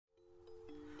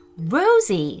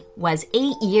Rosie was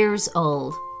 8 years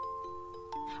old.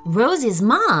 Rosie's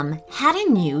mom had a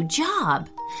new job,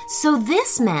 so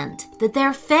this meant that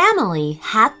their family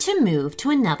had to move to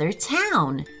another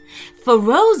town. For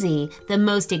Rosie, the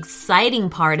most exciting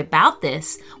part about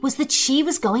this was that she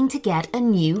was going to get a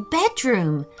new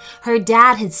bedroom. Her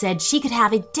dad had said she could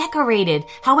have it decorated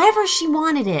however she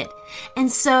wanted it.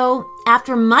 And so,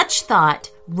 after much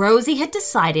thought, Rosie had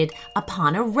decided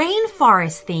upon a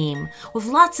rainforest theme with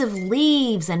lots of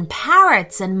leaves and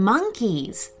parrots and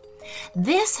monkeys.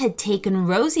 This had taken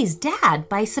Rosie's dad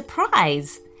by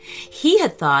surprise. He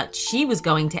had thought she was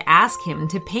going to ask him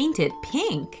to paint it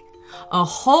pink. A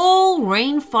whole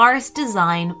rainforest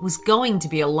design was going to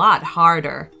be a lot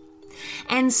harder.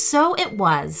 And so it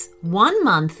was. 1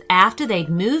 month after they'd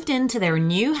moved into their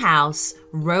new house,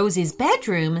 Rosie's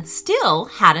bedroom still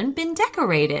hadn't been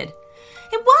decorated.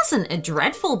 It wasn't a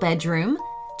dreadful bedroom,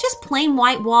 just plain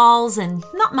white walls and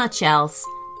not much else.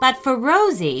 But for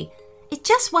Rosie, it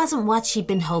just wasn't what she'd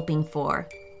been hoping for.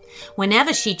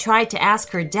 Whenever she tried to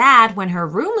ask her dad when her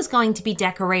room was going to be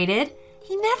decorated,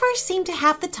 he never seemed to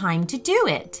have the time to do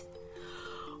it.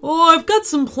 "Oh, I've got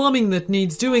some plumbing that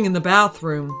needs doing in the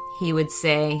bathroom," he would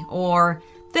say, or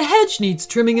 "the hedge needs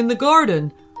trimming in the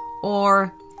garden,"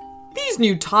 or "these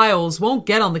new tiles won't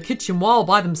get on the kitchen wall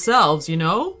by themselves, you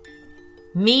know."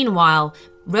 Meanwhile,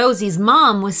 Rosie's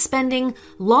mom was spending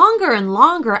longer and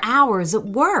longer hours at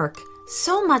work,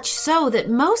 so much so that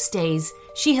most days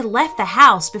she had left the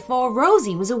house before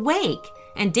Rosie was awake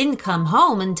and didn't come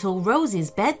home until Rosie's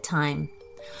bedtime.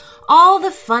 All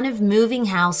the fun of moving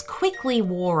house quickly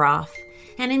wore off,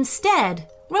 and instead,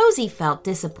 Rosie felt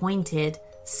disappointed,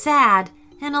 sad,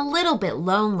 and a little bit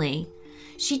lonely.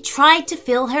 She tried to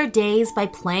fill her days by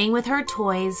playing with her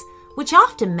toys, which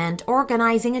often meant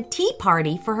organizing a tea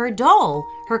party for her doll,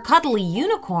 her cuddly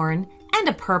unicorn, and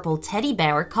a purple teddy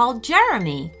bear called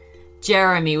Jeremy.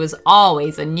 Jeremy was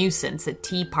always a nuisance at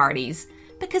tea parties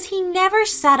because he never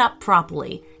sat up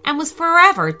properly and was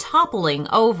forever toppling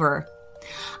over.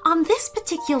 On this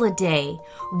particular day,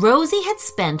 Rosie had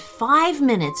spent 5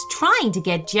 minutes trying to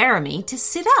get Jeremy to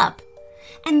sit up,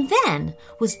 and then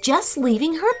was just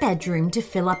leaving her bedroom to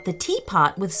fill up the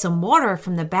teapot with some water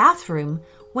from the bathroom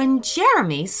when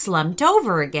Jeremy slumped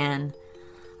over again.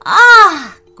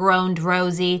 "Ah!" groaned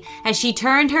Rosie as she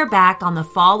turned her back on the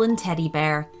fallen teddy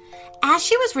bear. As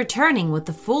she was returning with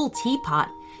the full teapot,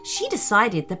 she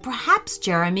decided that perhaps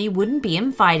Jeremy wouldn't be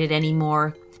invited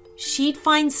anymore. She'd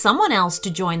find someone else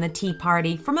to join the tea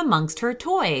party from amongst her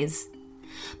toys.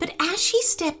 But as she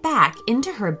stepped back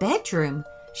into her bedroom,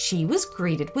 she was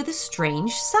greeted with a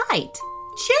strange sight.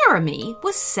 Jeremy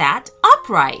was sat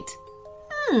upright.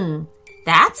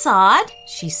 That's odd,"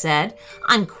 she said.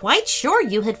 "I'm quite sure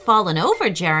you had fallen over,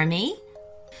 Jeremy."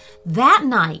 That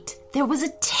night, there was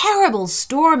a terrible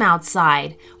storm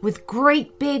outside with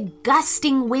great big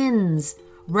gusting winds.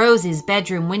 Rosie's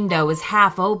bedroom window was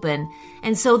half open,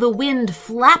 and so the wind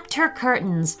flapped her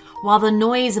curtains while the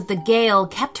noise of the gale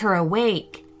kept her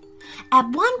awake.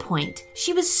 At one point,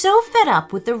 she was so fed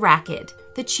up with the racket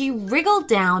that she wriggled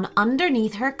down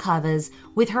underneath her covers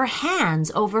with her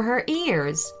hands over her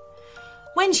ears.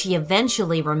 When she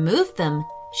eventually removed them,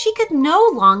 she could no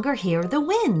longer hear the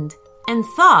wind and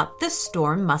thought the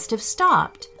storm must have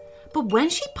stopped. But when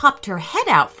she popped her head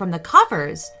out from the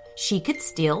covers, she could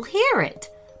still hear it,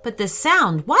 but the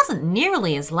sound wasn't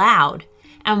nearly as loud.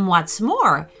 And what's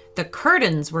more, the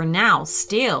curtains were now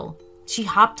still. She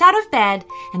hopped out of bed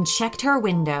and checked her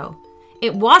window.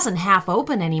 It wasn't half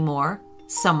open anymore.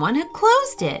 Someone had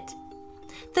closed it.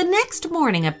 The next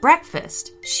morning at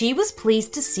breakfast, she was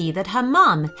pleased to see that her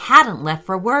mom hadn't left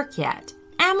for work yet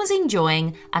and was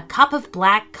enjoying a cup of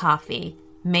black coffee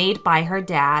made by her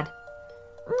dad.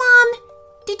 "Mom,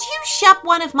 did you shut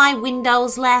one of my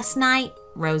windows last night?"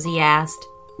 Rosie asked.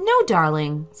 "No,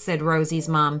 darling," said Rosie's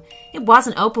mom. "It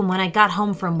wasn't open when I got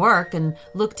home from work and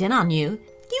looked in on you.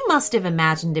 You must have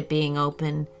imagined it being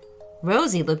open."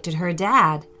 Rosie looked at her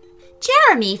dad.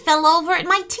 "Jeremy fell over at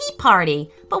my tea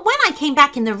party, but when I came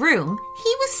back in the room,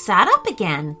 he was sat up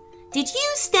again. Did you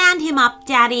stand him up,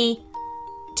 Daddy?"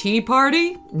 "Tea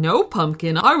party? No,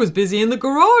 Pumpkin. I was busy in the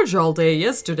garage all day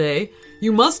yesterday.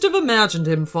 You must have imagined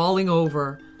him falling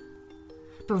over."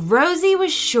 But Rosie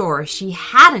was sure she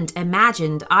hadn't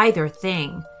imagined either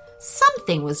thing.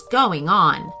 Something was going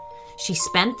on. She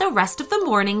spent the rest of the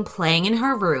morning playing in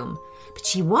her room. But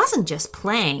she wasn't just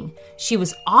playing. She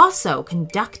was also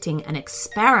conducting an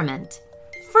experiment.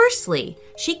 Firstly,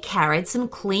 she carried some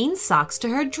clean socks to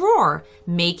her drawer,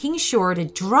 making sure to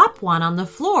drop one on the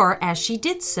floor as she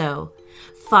did so.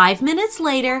 5 minutes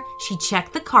later, she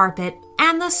checked the carpet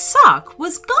and the sock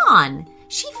was gone.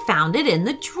 She found it in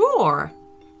the drawer.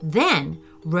 Then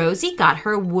Rosie got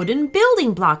her wooden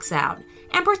building blocks out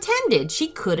and pretended she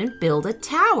couldn't build a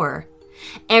tower.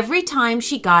 Every time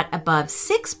she got above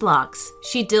 6 blocks,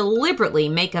 she'd deliberately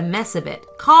make a mess of it,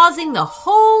 causing the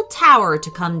whole tower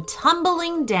to come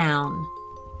tumbling down.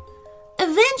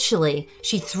 Eventually,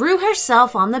 she threw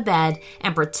herself on the bed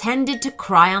and pretended to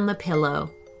cry on the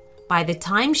pillow. By the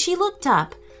time she looked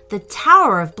up, the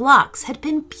tower of blocks had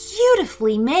been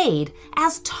beautifully made,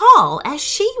 as tall as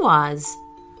she was.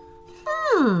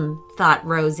 Thought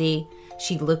Rosie.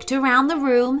 She looked around the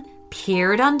room,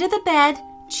 peered under the bed,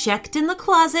 checked in the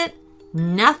closet.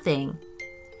 Nothing.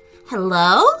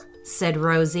 "Hello?" said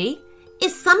Rosie.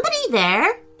 "Is somebody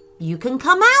there? You can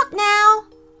come out now."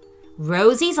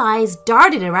 Rosie's eyes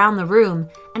darted around the room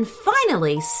and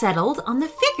finally settled on the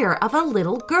figure of a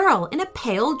little girl in a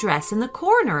pale dress in the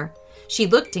corner. She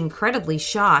looked incredibly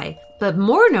shy, but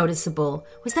more noticeable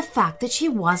was the fact that she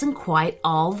wasn't quite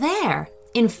all there.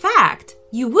 In fact,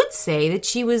 you would say that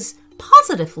she was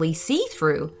positively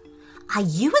see-through. "Are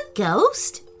you a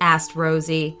ghost?" asked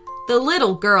Rosie. The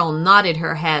little girl nodded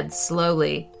her head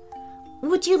slowly.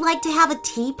 "Would you like to have a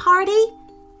tea party?"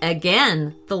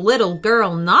 Again, the little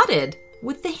girl nodded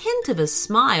with the hint of a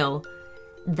smile.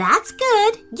 "That's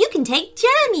good. You can take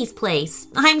Jeremy's place.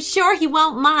 I'm sure he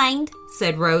won't mind,"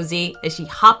 said Rosie as she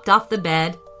hopped off the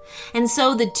bed. And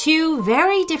so the two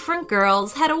very different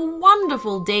girls had a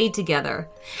wonderful day together.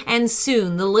 And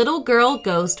soon the little girl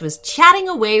ghost was chatting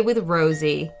away with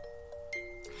Rosie.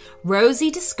 Rosie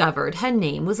discovered her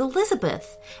name was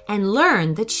Elizabeth and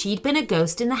learned that she'd been a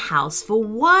ghost in the house for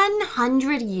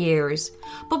 100 years,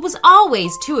 but was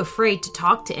always too afraid to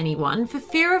talk to anyone for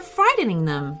fear of frightening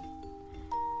them.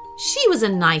 She was a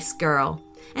nice girl,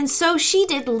 and so she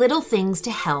did little things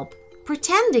to help,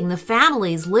 pretending the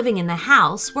families living in the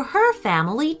house were her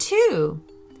family too.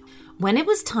 When it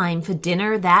was time for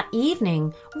dinner that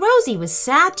evening, Rosie was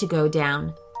sad to go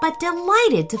down, but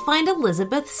delighted to find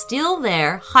Elizabeth still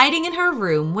there, hiding in her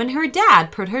room when her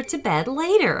dad put her to bed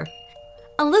later.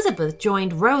 Elizabeth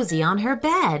joined Rosie on her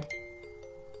bed.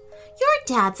 "Your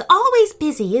dad's always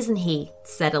busy, isn't he?"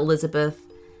 said Elizabeth.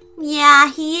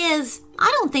 "Yeah, he is.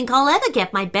 I don't think I'll ever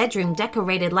get my bedroom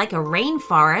decorated like a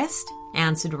rainforest,"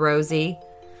 answered Rosie.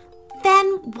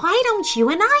 "Then why don't you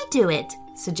and I do it?"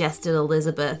 suggested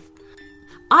Elizabeth.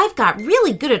 "I've got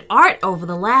really good at art over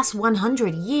the last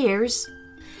 100 years.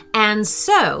 And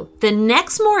so, the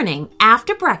next morning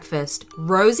after breakfast,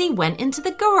 Rosie went into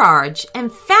the garage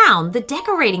and found the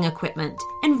decorating equipment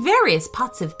and various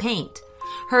pots of paint.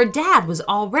 Her dad was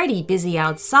already busy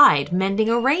outside mending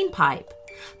a rain pipe.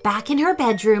 Back in her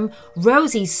bedroom,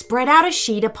 Rosie spread out a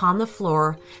sheet upon the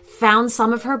floor, found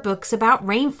some of her books about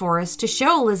rainforests to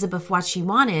show Elizabeth what she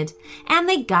wanted, and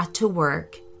they got to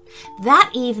work.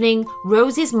 That evening,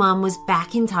 Rosie's mom was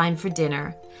back in time for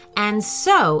dinner. And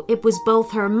so it was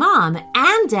both her mom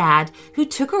and dad who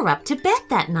took her up to bed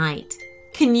that night.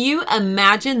 Can you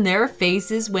imagine their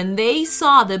faces when they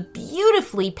saw the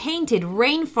beautifully painted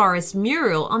rainforest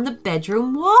mural on the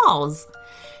bedroom walls?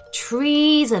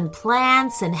 Trees and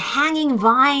plants and hanging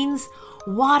vines,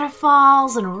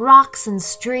 waterfalls and rocks and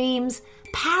streams,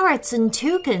 parrots and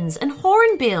toucans and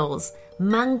hornbills,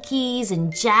 monkeys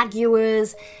and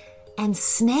jaguars and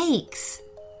snakes.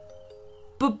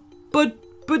 But,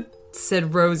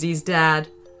 said Rosie's dad.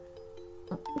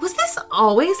 "Was this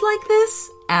always like this?"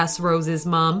 asked Rose's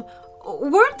mom.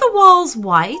 "Weren't the walls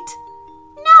white?"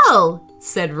 "No,"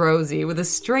 said Rosie with a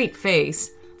straight face.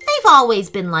 "They've always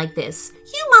been like this.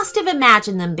 You must have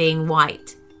imagined them being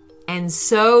white." And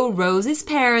so Rosie's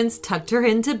parents tucked her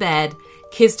into bed,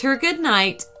 kissed her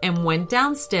goodnight, and went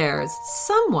downstairs,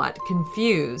 somewhat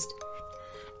confused.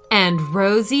 And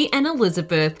Rosie and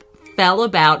Elizabeth fell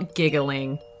about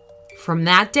giggling. From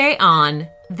that day on,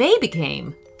 they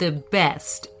became the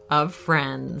best of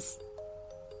friends.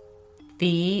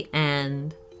 The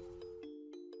end.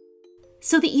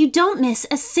 So that you don't miss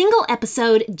a single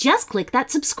episode, just click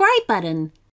that subscribe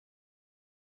button.